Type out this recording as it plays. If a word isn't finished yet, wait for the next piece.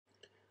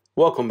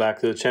Welcome back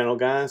to the channel,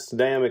 guys.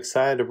 Today I'm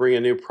excited to bring a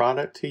new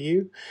product to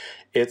you.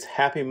 It's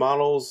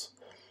Happymodel's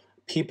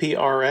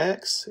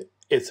PPRX.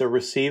 It's a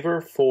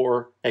receiver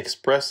for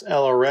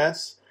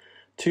ExpressLRS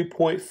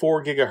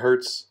 2.4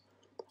 gigahertz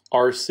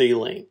RC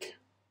link.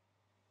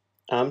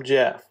 I'm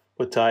Jeff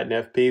with Titan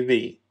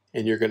FPV,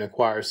 and you're going to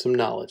acquire some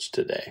knowledge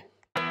today.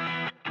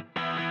 As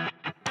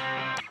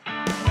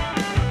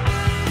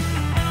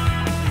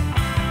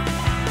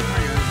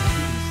you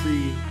can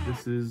see,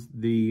 this is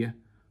the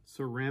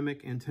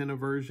ceramic antenna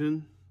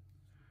version.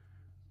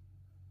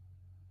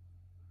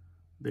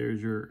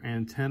 There's your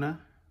antenna.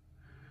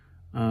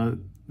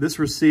 This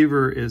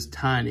receiver is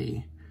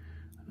tiny.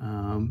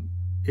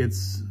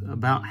 It's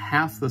about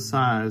half the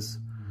size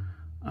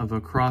of a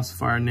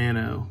Crossfire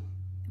Nano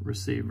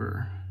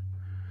receiver.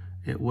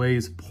 It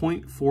weighs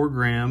 0.4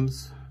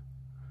 grams.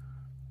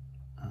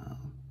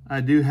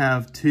 I do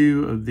have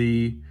two of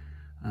the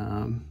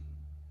EP1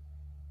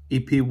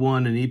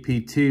 and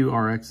EP2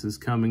 RXs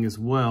coming as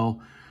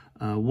well.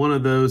 One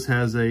of those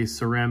has a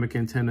ceramic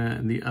antenna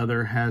and the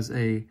other has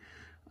a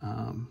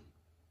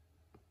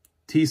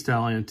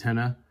T-style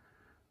antenna.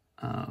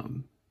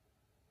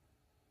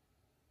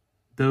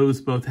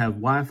 Those both have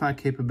Wi-Fi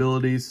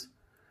capabilities.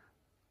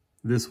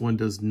 This one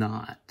does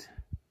not.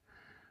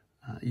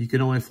 You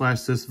can only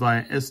flash this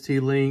via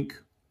ST-Link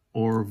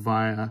or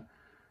via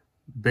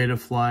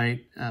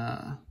Betaflight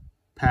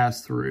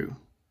pass-through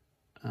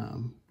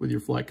with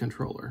your flight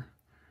controller.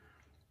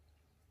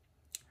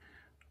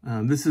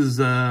 This is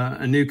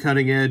a new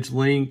cutting-edge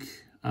link.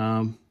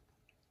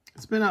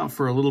 It's been out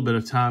for a little bit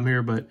of time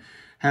here, but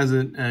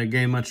hasn't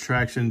gained much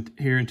traction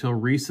here until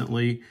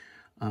recently.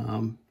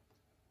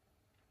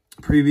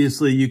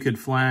 Previously, you could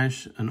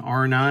flash an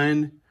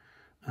R9,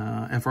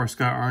 FR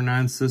Sky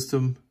R9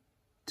 system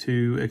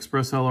to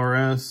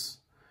ExpressLRS.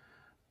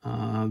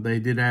 They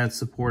did add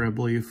support, I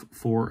believe,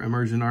 for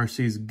Immersion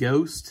RC's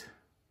Ghost.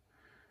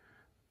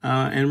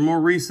 And more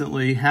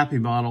recently,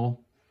 Happymodel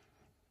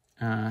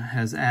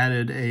has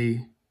added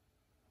a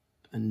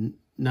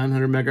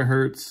 900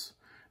 megahertz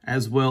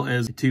as well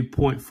as a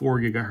 2.4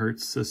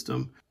 gigahertz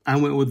system. I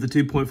went with the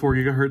 2.4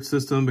 gigahertz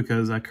system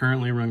because I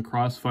currently run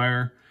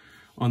Crossfire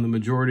on the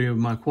majority of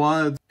my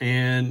quads,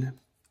 and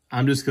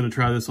I'm just going to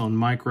try this on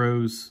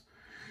micros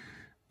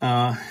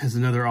as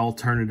another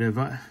alternative.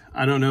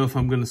 I don't know if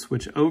I'm going to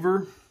switch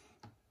over.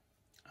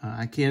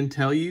 I can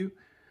tell you,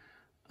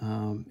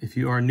 if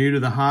you are new to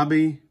the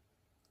hobby,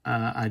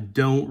 I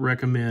don't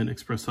recommend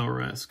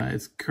ExpressLRS.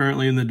 It's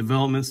currently in the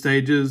development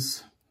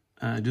stages,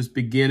 just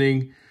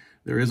beginning.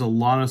 There is a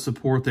lot of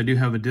support. They do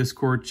have a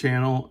Discord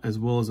channel as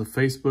well as a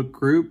Facebook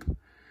group.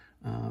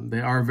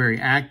 They are very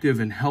active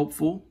and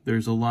helpful.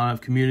 There's a lot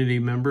of community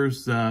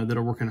members that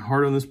are working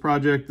hard on this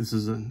project. This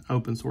is an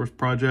open source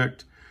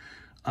project.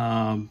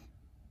 So,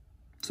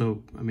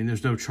 I mean,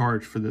 there's no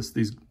charge for this.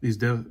 These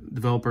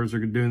developers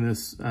are doing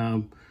this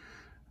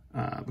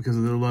because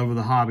of their love of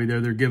the hobby.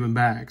 They're giving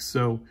back.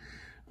 So,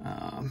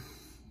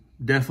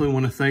 definitely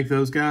want to thank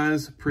those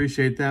guys.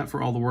 Appreciate that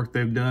for all the work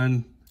they've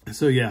done.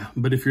 So yeah,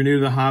 but if you're new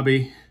to the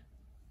hobby,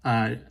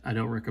 I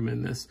don't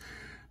recommend this.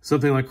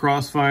 Something like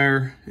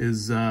Crossfire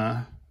is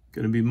going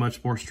to be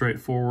much more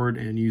straightforward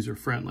and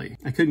user-friendly.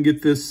 I couldn't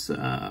get this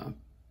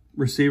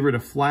receiver to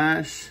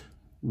flash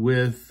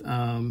with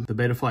the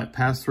Betaflight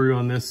pass-through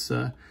on this.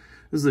 This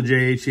is a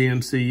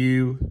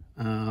JHEMCU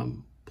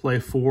Play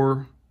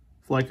 4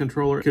 flight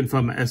controller. Couldn't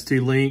find my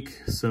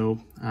ST-Link, so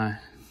I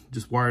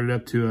just wired it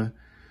up to a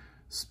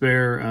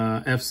spare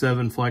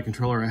F7 flight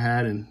controller I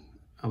had, and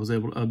I was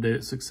able to update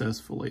it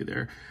successfully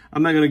there.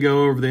 I'm not going to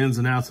go over the ins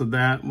and outs of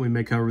that. We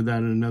may cover that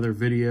in another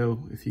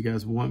video if you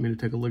guys want me to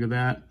take a look at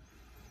that.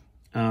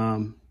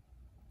 But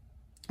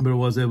I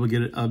was able to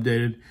get it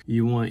updated.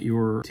 You want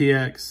your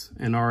TX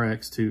and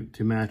RX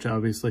to match,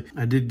 obviously.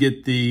 I did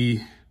get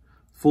the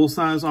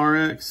full-size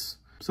RX.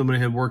 Somebody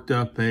had worked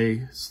up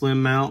a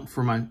slim mount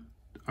for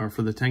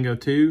the Tango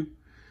 2,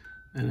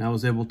 and I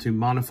was able to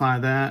modify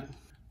that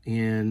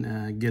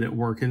and get it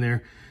working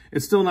there.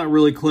 It's still not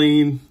really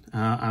clean.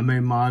 I may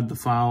mod the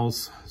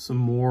files some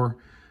more.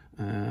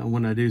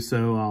 When I do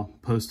so, I'll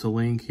post a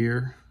link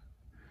here.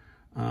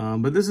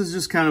 But this is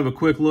just kind of a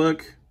quick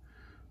look.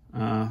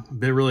 I've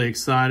been really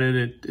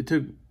excited. It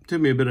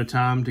took me a bit of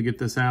time to get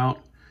this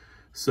out.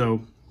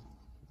 So,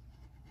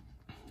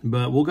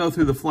 but we'll go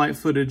through the flight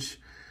footage.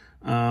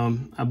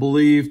 I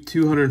believe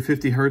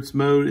 250 hertz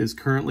mode is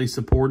currently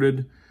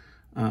supported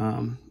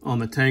on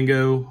the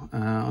Tango,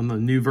 on the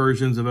new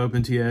versions of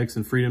OpenTX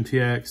and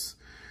FreedomTX.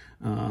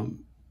 I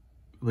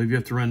believe you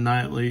have to run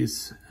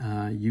nightlies.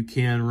 You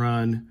can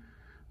run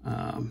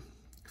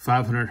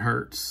 500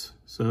 hertz,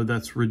 so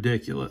that's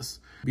ridiculous.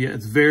 Yeah,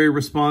 it's very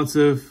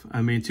responsive.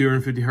 I mean,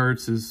 250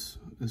 hertz is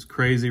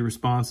crazy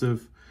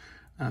responsive.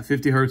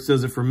 50 hertz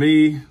does it for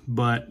me,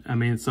 but I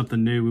mean, it's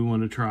something new we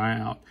want to try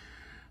out.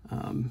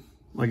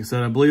 Like I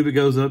said, I believe it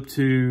goes up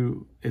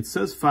to, it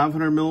says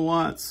 500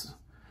 milliwatts.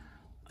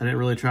 I didn't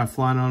really try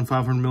flying on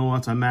 500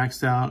 milliwatts. I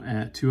maxed out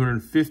at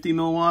 250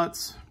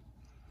 milliwatts.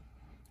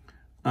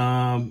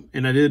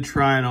 And I did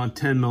try it on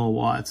 10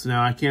 milliwatts.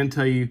 Now I can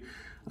tell you,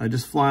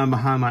 just flying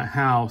behind my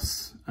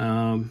house,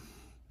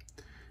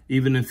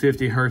 even in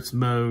 50 hertz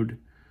mode,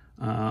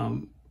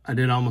 I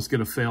did almost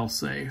get a fail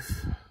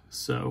safe.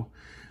 So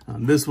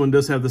this one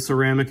does have the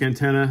ceramic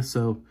antenna.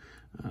 So,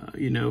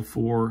 you know,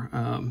 for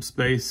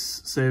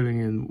space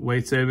saving and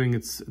weight saving,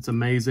 it's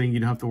amazing. You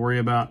don't have to worry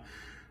about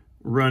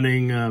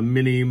running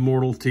mini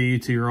Mortal T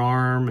to your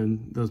arm,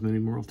 and those mini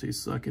Mortal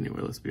T's suck anyway,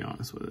 let's be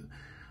honest with it.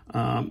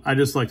 I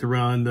just like to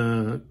run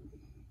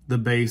the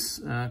base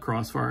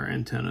Crossfire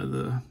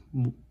antenna,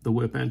 the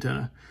whip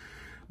antenna.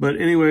 But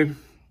anyway,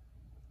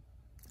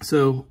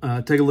 so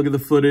take a look at the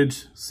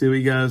footage, see what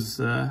you guys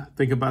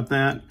think about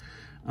that.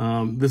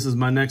 This is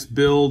my next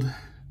build.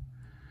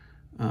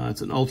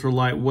 It's an ultra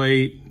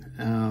lightweight.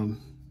 A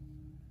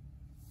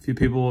few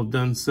people have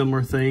done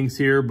similar things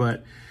here,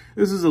 but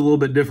this is a little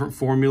bit different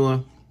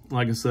formula,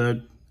 like I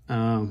said.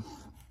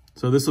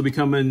 So this will be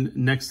coming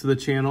next to the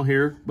channel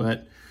here,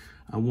 but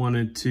I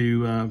wanted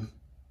to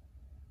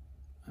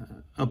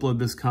upload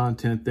this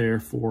content there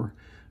for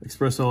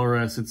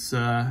ExpressLRS. It's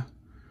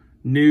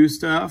new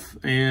stuff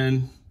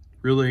and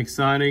really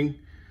exciting.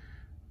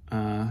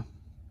 We'll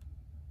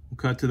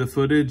cut to the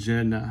footage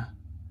and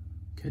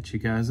catch you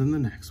guys in the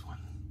next one.